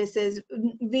those services.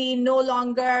 We no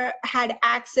longer had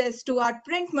access to our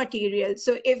print material.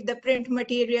 So if the print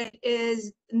material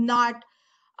is not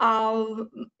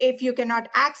if you cannot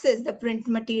access the print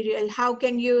material, how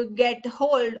can you get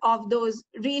hold of those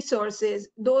resources?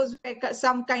 Those were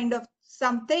some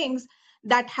things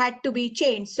that had to be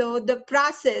changed. So the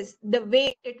process, the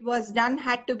way it was done,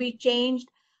 had to be changed,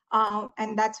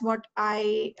 and that's what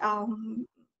I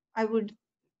would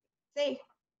say.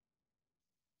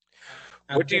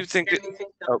 What do you think? Can you say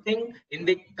something in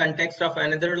the context of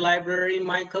another library,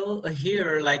 Michael?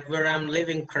 Here, like where I'm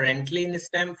living currently in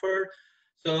Stamford.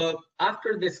 So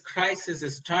after this crisis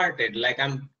started, like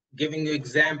I'm giving you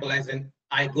example, as in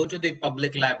I go to the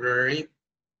public library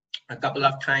a couple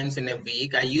of times in a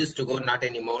week. I used to go, not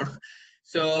anymore.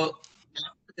 So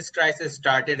after this crisis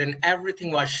started and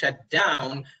everything was shut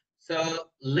down, so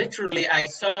literally I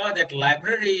saw that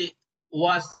library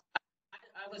was,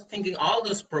 I was thinking all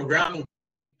those programs,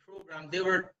 they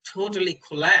were totally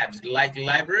collapsed. Like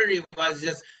library was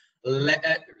just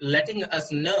letting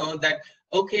us know that,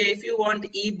 okay, if you want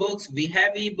ebooks, we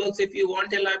have ebooks. If you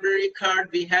want a library card,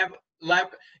 we have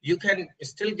you can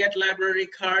still get library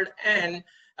card, and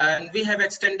we have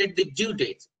extended the due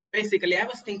dates. Basically, I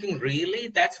was thinking, really,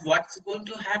 that's what's going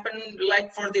to happen,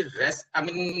 like for the rest, I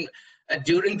mean,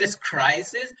 during this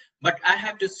crisis. But I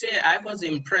have to say, I was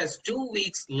impressed. 2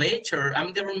 weeks later, I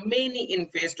mean, there were many in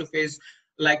face-to-face,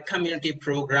 like community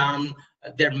program,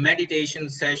 their meditation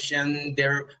session,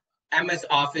 their MS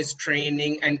Office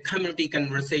training and community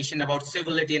conversation about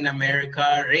civility in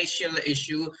America, racial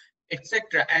issue,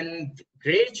 etc. And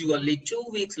gradually, 2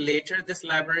 weeks later, this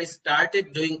library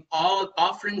started doing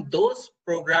offering those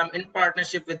programs in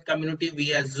partnership with community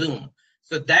via Zoom.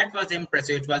 So that was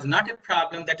impressive. It was not a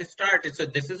problem that it started. So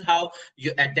this is how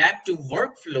you adapt to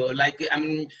workflow. Like, I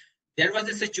mean, there was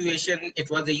a situation, it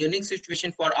was a unique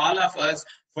situation for all of us.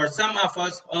 For some of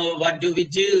us, oh, what do?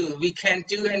 We can't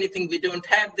do anything. We don't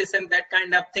have this and that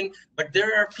kind of thing. But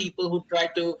there are people who try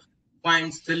to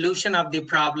find solution of the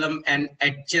problem and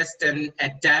adjust and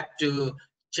adapt to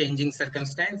changing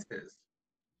circumstances.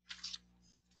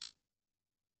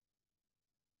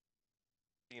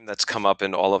 Theme that's come up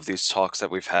in all of these talks that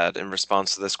we've had in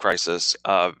response to this crisis,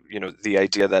 the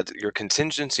idea that your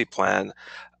contingency plan,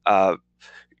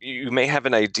 you may have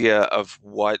an idea of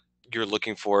what you're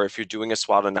looking for if you're doing a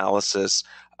SWOT analysis.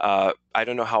 I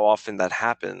don't know how often that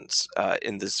happens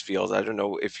in this field. I don't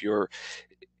know if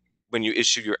when you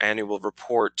issue your annual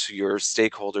report to your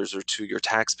stakeholders or to your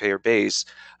taxpayer base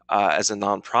as a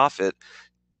nonprofit,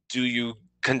 do you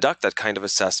conduct that kind of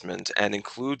assessment and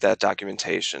include that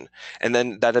documentation? And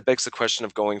then that begs the question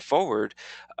of going forward,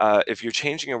 if you're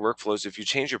changing your workflows, if you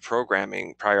change your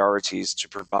programming priorities to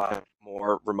provide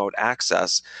more remote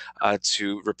access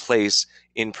to replace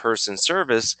in-person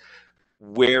service,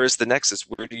 where is the nexus?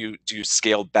 Where do you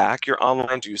scale back your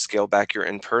online? Do you scale back your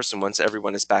in-person once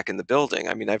everyone is back in the building?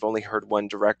 I mean, I've only heard one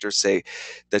director say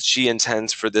that she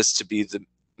intends for this to be the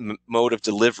mode of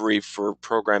delivery for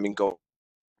programming going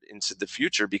into the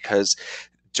future, because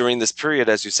during this period,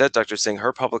 as you said, Dr. Singh,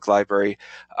 her public library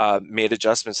made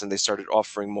adjustments and they started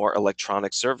offering more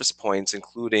electronic service points,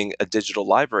 including a digital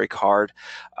library card.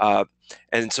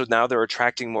 And so now they're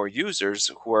attracting more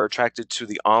users who are attracted to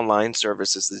the online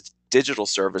services, the digital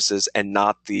services, and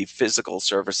not the physical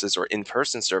services or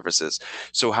in-person services.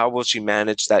 So how will she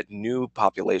manage that new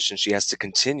population? She has to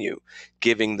continue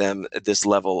giving them this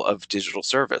level of digital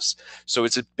service. So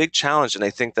it's a big challenge, and I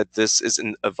think that this is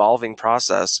an evolving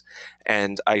process.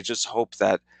 And I just hope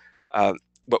that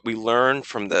what we learn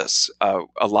from this,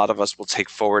 a lot of us will take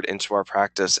forward into our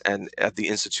practice, and the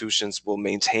institutions will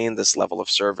maintain this level of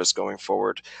service going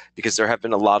forward, because there have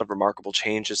been a lot of remarkable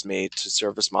changes made to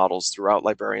service models throughout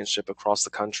librarianship across the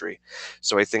country.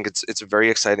 So I think it's a very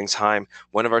exciting time.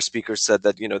 One of our speakers said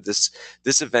that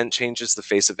this event changes the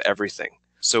face of everything.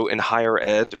 So in higher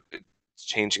ed, it's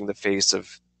changing the face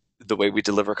of the way we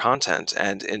deliver content,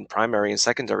 and in primary and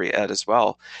secondary ed as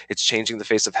well. It's changing the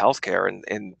face of healthcare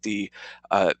and the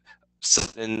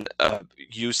sudden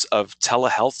use of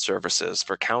telehealth services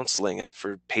for counseling,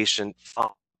 for patient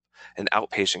follow-up and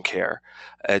outpatient care.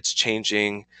 It's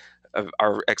changing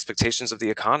our expectations of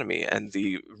the economy and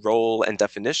the role and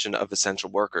definition of essential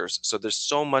workers. So there's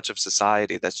so much of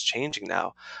society that's changing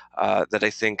now that I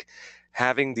think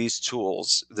having these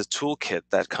tools, the toolkit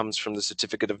that comes from the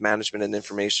Certificate of Management and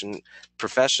Information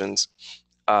Professions,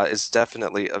 is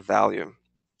definitely of value.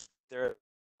 If there are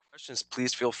questions,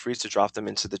 please feel free to drop them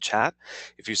into the chat.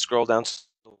 If you scroll down to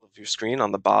the middle of your screen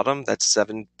on the bottom, that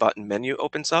 7-button menu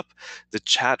opens up. The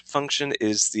chat function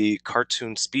is the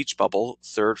cartoon speech bubble,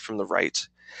 third from the right.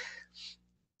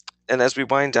 And as we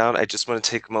wind down, I just want to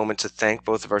take a moment to thank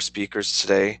both of our speakers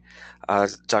today.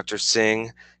 Dr.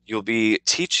 Singh, you'll be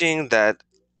teaching that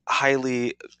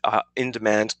highly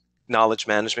in-demand knowledge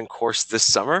management course this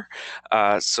summer.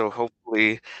 So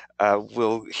hopefully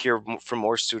we'll hear from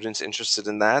more students interested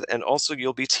in that. And also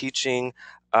you'll be teaching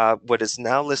what is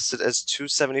now listed as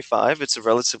 275. It's a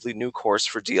relatively new course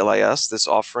for DLIS, this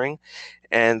offering,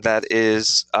 and that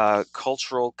is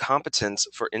cultural competence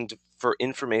for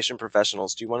information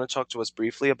professionals. Do you want to talk to us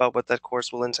briefly about what that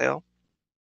course will entail?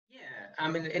 Yeah, I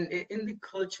mean, in the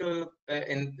cultural,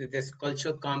 in this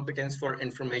cultural competence for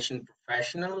information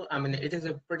professional, I mean, it is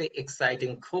a pretty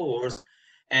exciting course.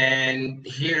 And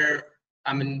here,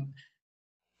 I mean,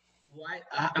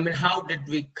 how did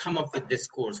we come up with this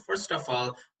course? First of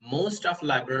all, most of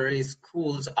library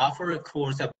schools offer a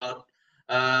course about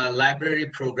library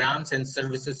programs and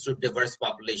services to diverse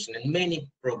population, and many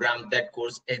programs that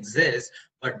course exists,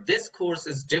 but this course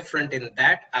is different in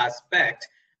that aspect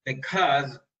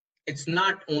because it's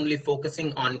not only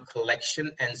focusing on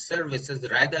collection and services,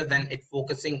 rather than it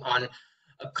focusing on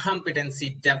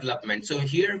competency development. So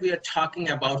here we are talking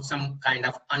about some kind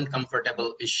of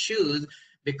uncomfortable issues,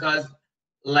 because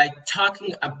like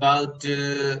talking about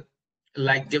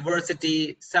like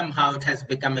diversity, somehow it has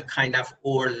become a kind of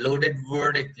overloaded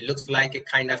word. It looks like a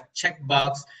kind of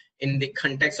checkbox in the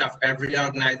context of every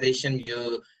organization.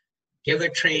 You give a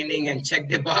training and check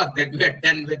the box that we are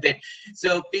done with it.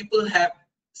 So people have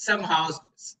somehow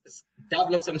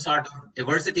develop some sort of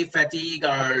diversity fatigue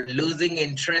or losing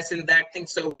interest in that thing.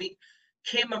 So we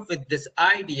came up with this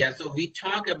idea. So we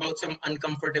talk about some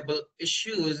uncomfortable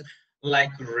issues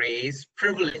like race,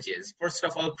 privileges. First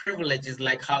of all, privileges,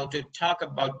 like how to talk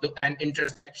about an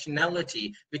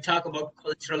intersectionality. We talk about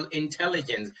cultural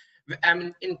intelligence. I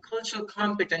mean, in cultural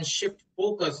competence, shift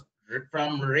focus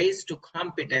from race to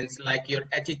competence, like your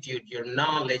attitude, your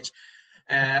knowledge,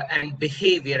 and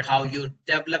behavior, how you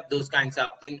develop those kinds of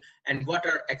things, and what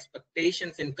are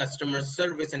expectations in customer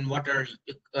service, and what are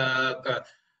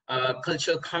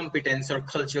cultural competence or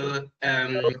cultural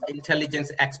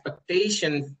intelligence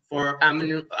expectation for, I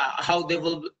mean, how they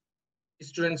will,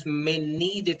 students may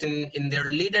need it in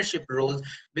their leadership roles,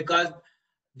 because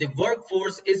the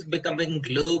workforce is becoming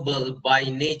global by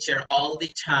nature all the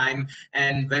time.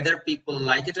 And whether people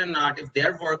like it or not, if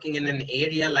they're working in an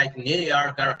area like New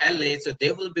York or LA, so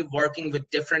they will be working with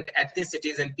different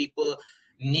ethnicities, and people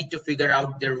need to figure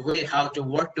out their way how to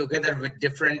work together with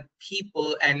different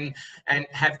people, and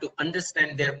have to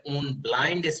understand their own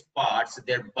blind spots,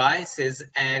 their biases.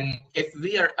 And if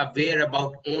we are aware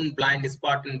about own blind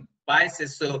spot and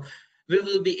biases, so we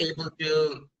will be able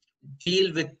to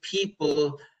deal with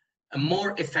people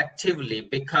more effectively.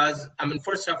 Because, I mean,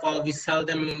 first of all, we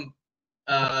seldom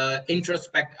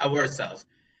introspect ourselves.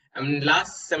 I mean,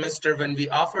 last semester when we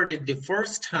offered it the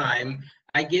first time,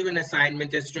 I gave an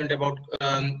assignment to a student about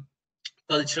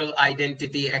cultural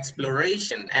identity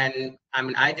exploration. And I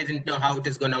mean, I didn't know how it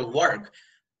is going to work,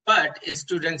 but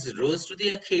students rose to the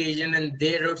occasion, and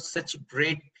they wrote such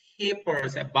great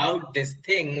papers about this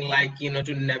thing, like, you know,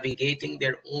 to navigating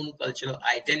their own cultural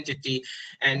identity.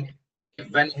 And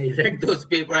when I read those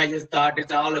papers, I just thought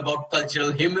it's all about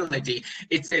cultural humility.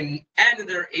 It's in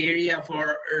another area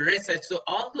for research. So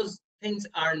all those things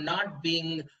are not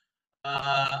being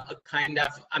kind of,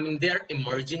 I mean, they're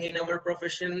emerging in our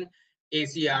profession.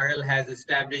 ACRL has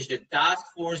established a task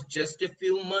force just a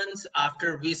few months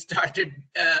after we started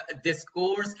this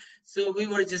course. So we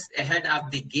were just ahead of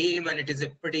the game, and it is a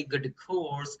pretty good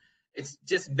course. It's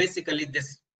just basically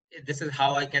this is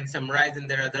how I can summarize, and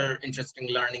there are other interesting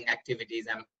learning activities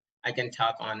I can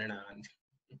talk on and on.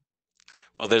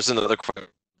 Well, there's another question.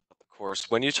 Of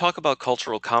course, when you talk about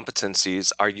cultural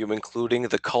competencies, are you including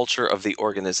the culture of the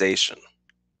organization?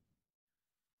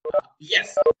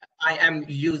 Yes, I am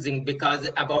using, because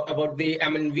about the, I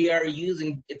mean, we are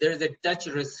using, there's a Dutch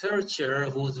researcher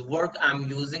whose work I'm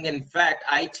using. In fact,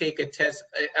 I take a test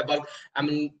about, I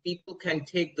mean, people can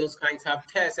take those kinds of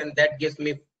tests, and that gives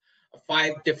me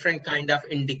 5 different kind of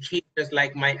indicators,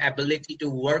 like my ability to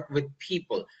work with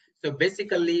people. So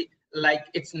basically, like,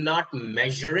 it's not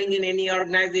measuring in any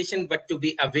organization, but to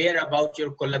be aware about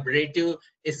your collaborative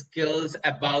skills,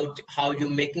 about how you're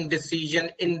making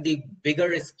decision in the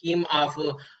bigger scheme of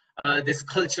this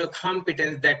cultural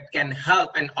competence that can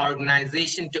help an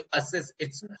organization to assess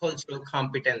its cultural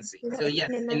competency. So yes,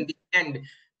 in the end,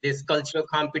 this cultural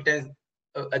competence,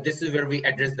 this is where we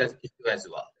address that issue as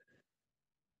well.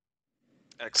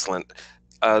 Excellent.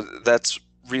 That's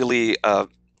really,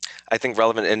 I think,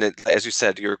 relevant. And as you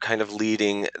said, you're kind of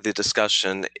leading the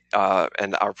discussion,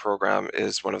 and our program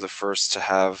is one of the first to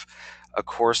have a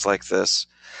course like this.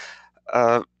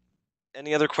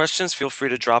 Any other questions? Feel free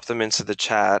to drop them into the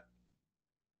chat.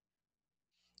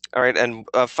 All right, and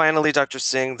finally, Dr.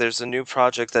 Singh, there's a new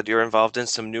project that you're involved in,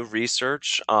 some new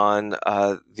research on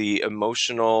the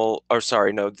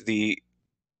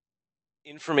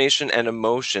information and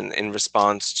emotion in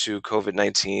response to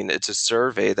COVID-19. It's a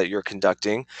survey that you're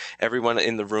conducting. Everyone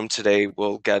in the room today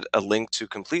will get a link to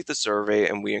complete the survey,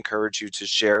 and we encourage you to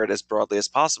share it as broadly as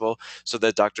possible so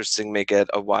that Dr. Singh may get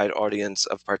a wide audience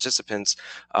of participants,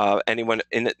 anyone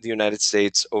in the United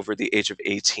States over the age of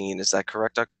 18. Is that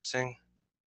correct, Dr. Singh?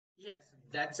 Yes,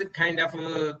 that's a kind of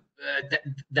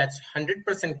that's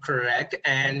 100% correct.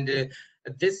 And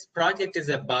this project is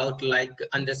about, like,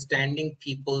 understanding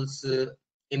people's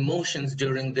emotions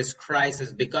during this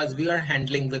crisis, because we are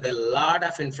handling with a lot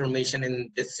of information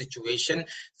in this situation.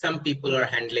 Some people are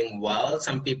handling well,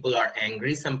 some people are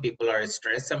angry, some people are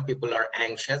stressed, some people are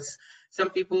anxious, some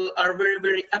people are very,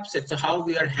 very upset. So how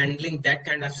we are handling that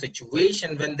kind of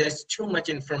situation when there's too much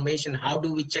information? How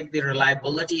do we check the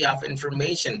reliability of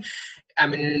information? I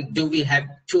mean, do we have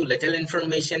too little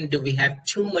information? Do we have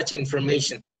too much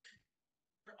information?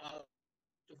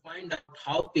 To find out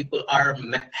how people are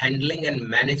handling and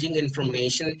managing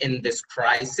information in this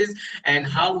crisis, and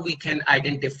how we can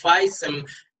identify some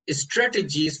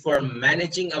strategies for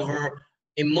managing our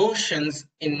emotions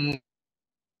in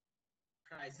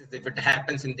crisis if it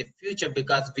happens in the future,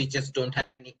 because we just don't have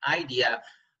any idea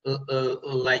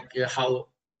like how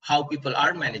how people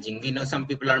are managing. We know some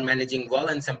people are managing well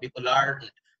and some people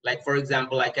aren't. Like, for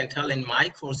example, I can tell in my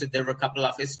courses, there were a couple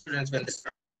of students when they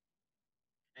started,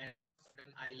 and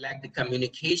I lacked the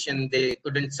communication. They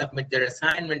couldn't submit their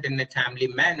assignment in a timely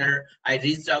manner. I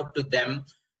reached out to them.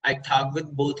 I talked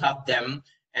with both of them,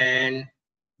 and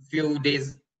few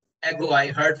days ago,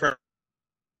 I heard from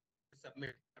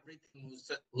submit everything,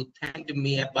 who thanked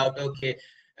me about, okay,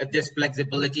 this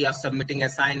flexibility of submitting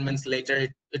assignments later.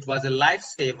 It was a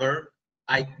lifesaver.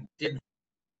 I did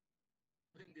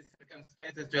in these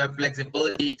circumstances to have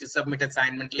flexibility to submit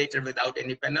assignment later without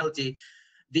any penalty.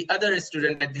 The other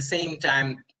student at the same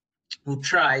time who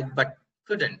tried but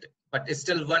couldn't, but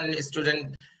still one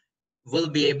student will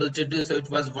be able to do so. It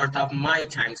was worth of my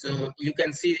time. So you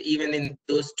can see even in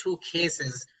those two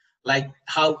cases, like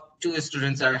how two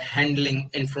students are handling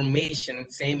information,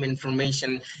 same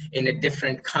information in a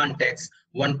different context,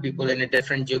 one people in a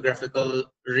different geographical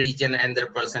region and their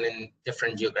person in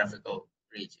different geographical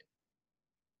region.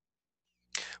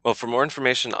 Well, for more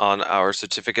information on our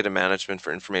Certificate in Management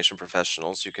for Information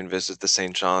Professionals, you can visit the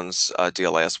St. John's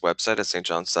DLIS website at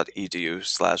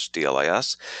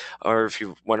stjohns.edu/DLIS. Or if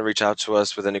you want to reach out to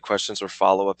us with any questions or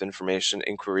follow-up information,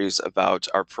 inquiries about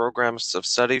our programs of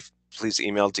study, please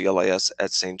email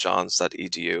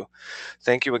dlis@stjohns.edu.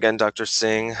 Thank you again, Dr.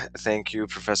 Singh. Thank you,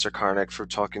 Professor Karnik, for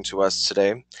talking to us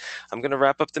today. I'm going to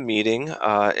wrap up the meeting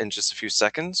in just a few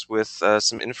seconds with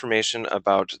some information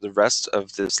about the rest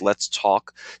of this Let's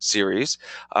Talk series.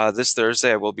 This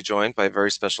Thursday, I will be joined by a very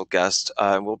special guest.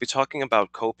 We'll be talking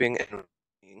about coping and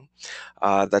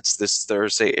that's this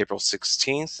Thursday, April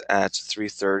 16th at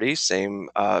 3:30, same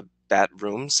bat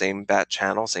room, same bat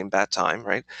channel, same bat time,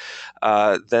 right?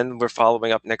 Then we're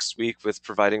following up next week with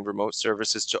providing remote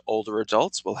services to older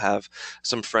adults. We'll have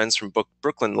some friends from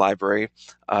Brooklyn Library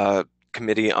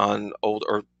Committee on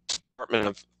Department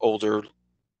of Older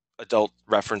Adult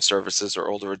Reference Services or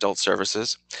Older Adult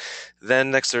Services.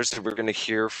 Then next Thursday, we're going to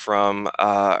hear from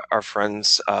our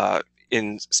friends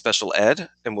in special ed,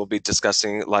 and we'll be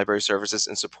discussing library services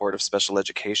in support of special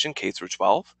education, K through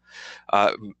 12,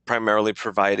 primarily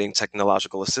providing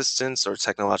technological assistance or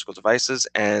technological devices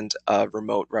and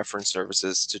remote reference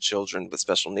services to children with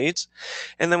special needs.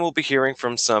 And then we'll be hearing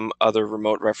from some other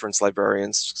remote reference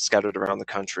librarians scattered around the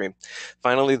country.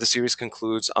 Finally, the series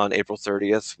concludes on April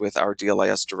 30th with our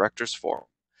DLIS Directors Forum.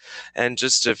 And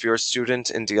just if you're a student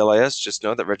in DLIS, just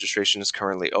know that registration is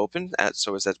currently open,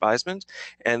 so is advisement.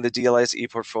 And the DLIS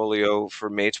e-portfolio for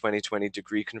May 2020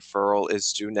 degree conferral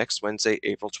is due next Wednesday,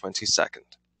 April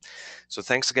 22nd. So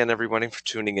thanks again, everybody, for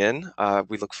tuning in.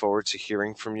 We look forward to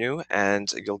hearing from you,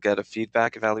 and you'll get a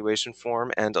feedback evaluation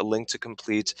form and a link to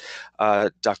complete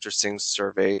Dr. Singh's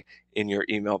survey in your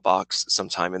email box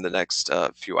sometime in the next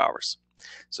few hours.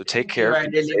 So take care. I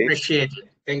really appreciate it.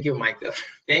 Thank you, Michael.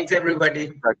 Thanks,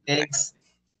 everybody. Thanks.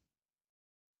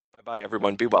 Bye-bye,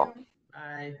 everyone. Be well.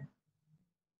 Bye.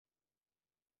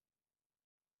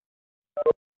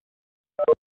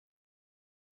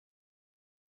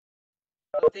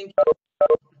 Thank you.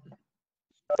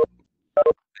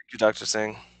 Thank you, Dr.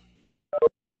 Singh.